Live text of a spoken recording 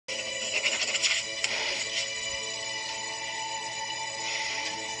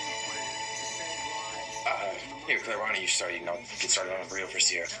Here, Claire, why don't you start? Get started on a burrito for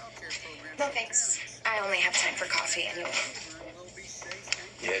Sierra. No, thanks. I only have time for coffee anyway.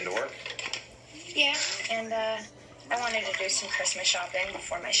 You heading to work? Yeah, and I wanted to do some Christmas shopping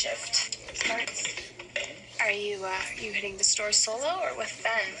before my shift starts. Are you hitting the store solo or with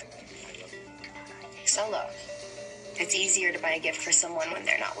Ben? Solo. It's easier to buy a gift for someone when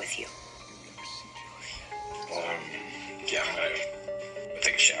they're not with you. Yeah, I'm gonna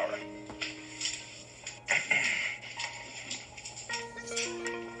take a shower.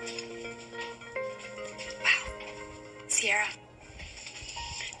 Wow. Sierra,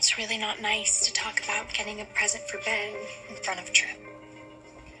 it's really not nice to talk about getting a present for Ben in front of Trip.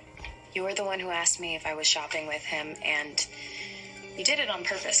 You were the one who asked me if I was shopping with him, and you did it on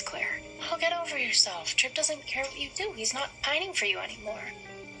purpose, Claire. Oh, get over yourself. Trip doesn't care what you do. He's not pining for you anymore.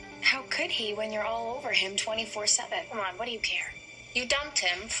 How could he when you're all over him 24/7? Come on, what do you care? You dumped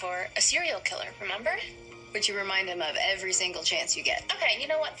him for a serial killer, remember? But you remind him of every single chance you get. Okay, you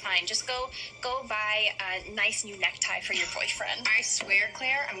know what? Fine. Just go buy a nice new necktie for your boyfriend. I swear,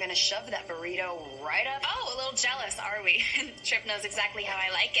 Claire, I'm gonna shove that burrito right up. Oh, a little jealous, are we? Trip knows exactly how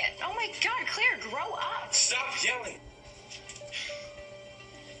I like it. Oh my God, Claire, grow up. Stop yelling.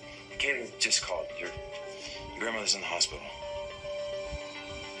 Katie just called. Your grandmother's in the hospital.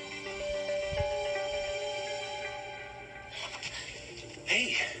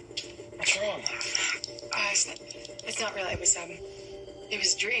 Hey, what's wrong? It's not really. It was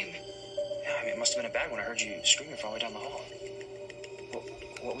a dream. Yeah, I mean, it must have been a bad one. I heard you screaming from all the way down the hall.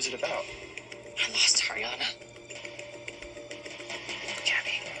 What was it about? I lost Ariana.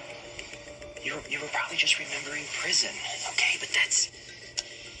 Gabby, you were probably just remembering prison, okay? But that's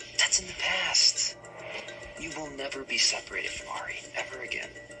in the past. You will never be separated from Ari, ever again.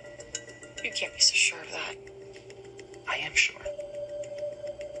 You can't be so sure of that. I am sure.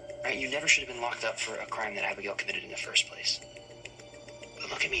 Right, you never should have been locked up for a crime that Abigail committed in the first place. But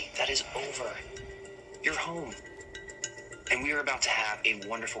look at me, that is over. You're home. And we are about to have a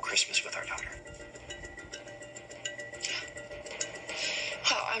wonderful Christmas with our daughter.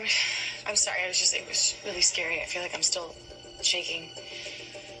 Oh, I'm sorry. It was really scary. I feel like I'm still shaking.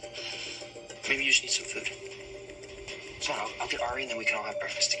 Maybe you just need some food. So I'll get Ari and then we can all have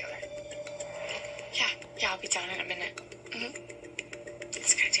breakfast together. Yeah, I'll be down in a minute. Mm-hmm.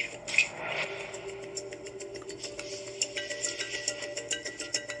 That's a good idea.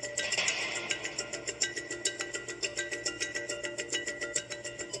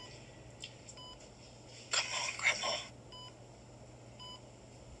 Come on, Grandma.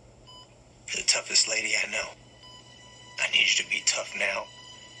 You're the toughest lady I know. I need you to be tough now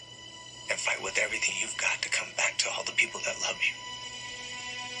and fight with everything you've got to come back to all the people that love you.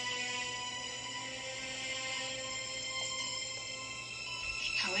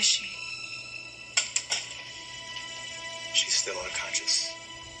 How is she? She's still unconscious.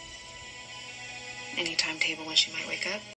 Any timetable when she might wake up?